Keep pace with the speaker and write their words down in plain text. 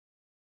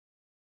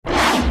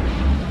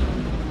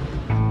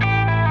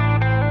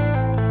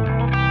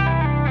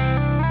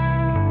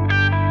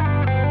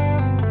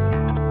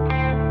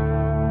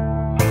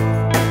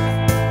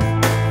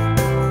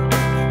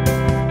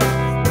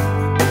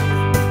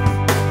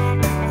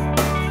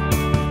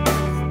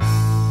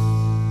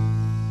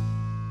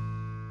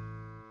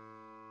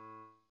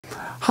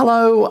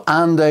Hello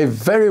and a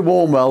very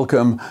warm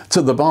welcome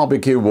to the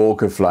Barbecue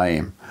Walk of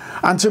Flame,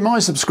 and to my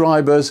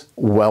subscribers,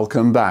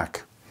 welcome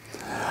back.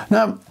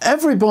 Now,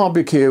 every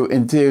barbecue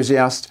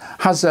enthusiast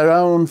has their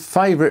own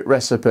favourite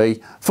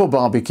recipe for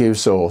barbecue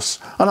sauce,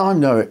 and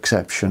I'm no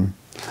exception.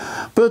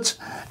 But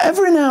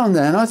every now and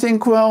then I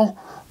think, well,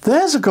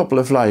 there's a couple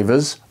of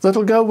flavours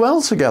that'll go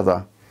well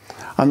together,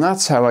 and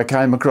that's how I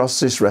came across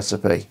this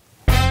recipe.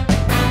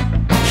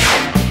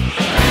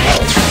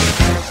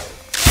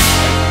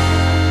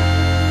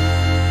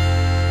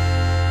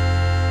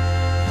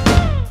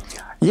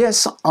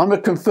 Yes, I'm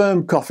a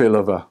confirmed coffee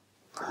lover.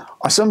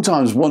 I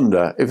sometimes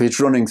wonder if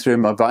it's running through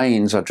my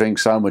veins I drink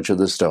so much of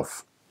the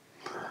stuff.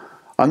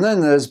 And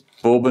then there's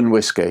Bourbon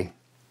whiskey.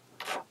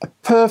 A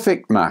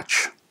perfect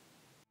match.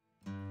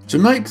 To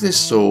make this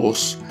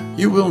sauce,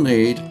 you will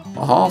need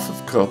a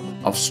 ½ cup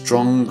of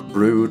strong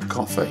brewed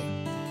coffee,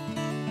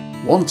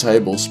 1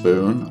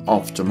 tablespoon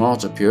of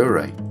tomato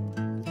puree,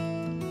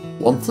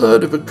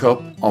 1/3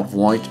 cup of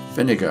white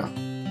vinegar,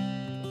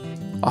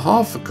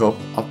 ½ cup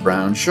of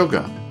brown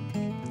sugar,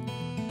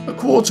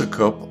 1/4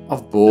 cup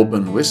of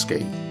Bourbon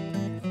whiskey,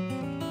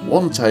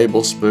 1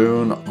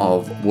 tablespoon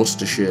of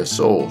Worcestershire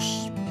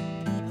sauce,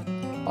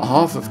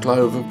 ½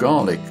 clove of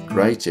garlic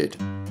grated,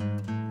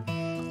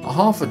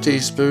 ½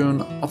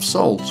 teaspoon of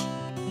salt,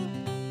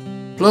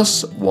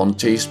 plus 1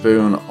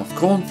 teaspoon of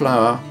corn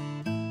flour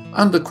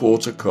and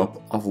 1/4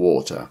 cup of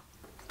water.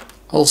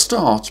 I'll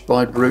start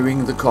by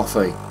brewing the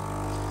coffee,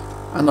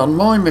 and on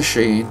my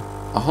machine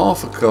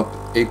 ½ cup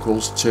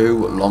equals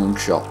 2 long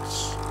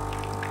shots.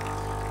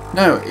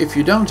 Now, if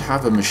you don't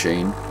have a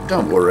machine,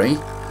 don't worry,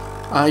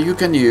 you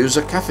can use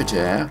a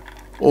cafetiere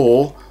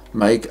or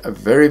make a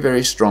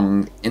very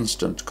strong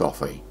instant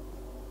coffee.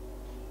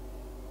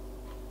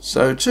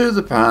 So to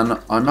the pan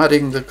I'm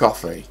adding the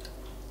coffee.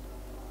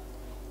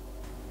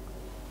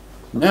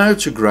 Now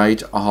to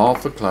grate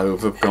 ½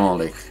 clove of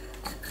garlic,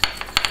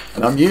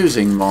 and I'm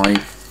using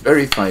my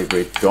very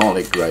favourite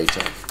garlic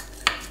grater.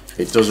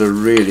 It does a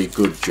really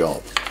good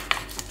job.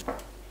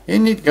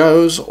 In it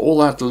goes all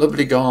that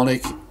lovely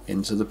garlic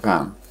into the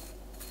pan,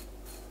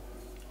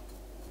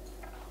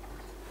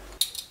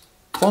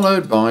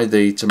 followed by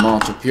the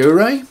tomato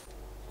puree,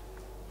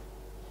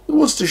 the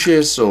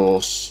Worcestershire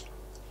sauce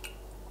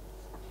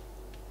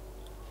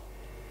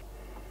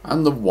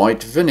and the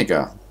white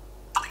vinegar.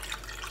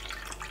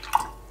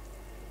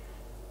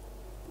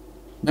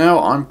 Now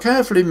I'm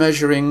carefully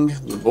measuring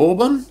the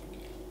Bourbon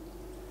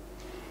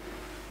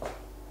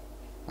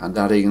and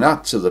adding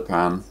that to the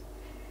pan.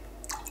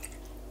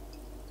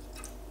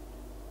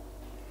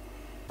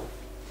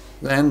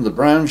 Then the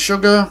brown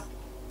sugar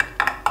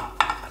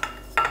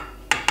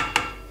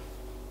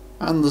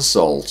and the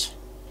salt.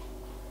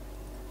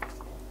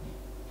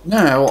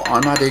 Now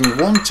I'm adding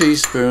 1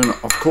 teaspoon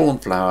of corn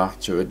flour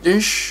to a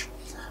dish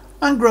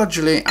and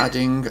gradually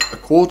adding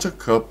 1/4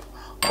 cup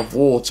of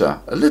water,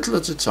 a little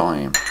at a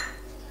time.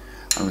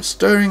 I'm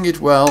stirring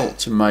it well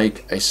to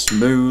make a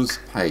smooth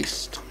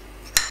paste.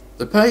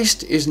 The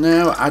paste is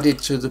now added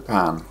to the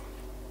pan.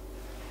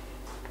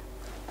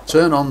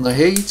 Turn on the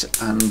heat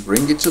and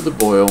bring it to the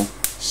boil,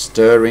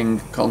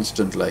 stirring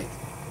constantly.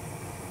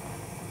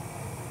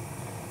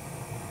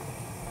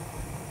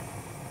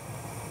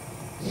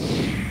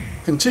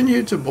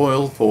 Continue to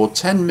boil for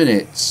 10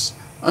 minutes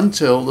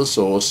until the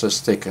sauce has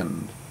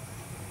thickened.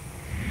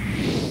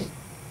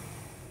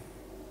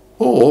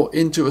 Pour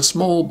into a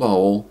small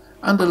bowl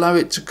and allow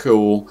it to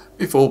cool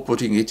before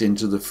putting it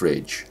into the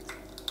fridge.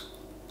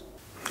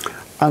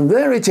 And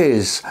there it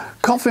is,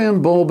 coffee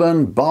and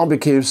Bourbon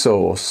barbecue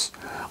sauce.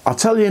 I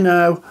tell you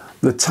now,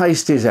 the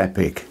taste is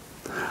epic.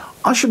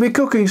 I shall be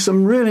cooking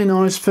some really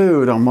nice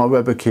food on my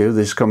barbecue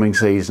this coming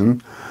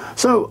season,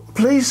 so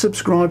please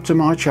subscribe to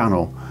my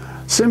channel.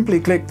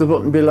 Simply click the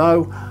button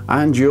below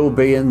and you'll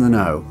be in the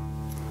know.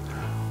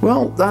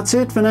 Well, that's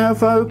it for now,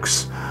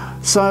 folks.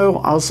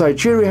 So I'll say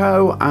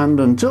cheerio,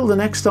 and until the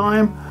next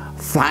time,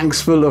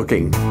 thanks for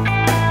looking.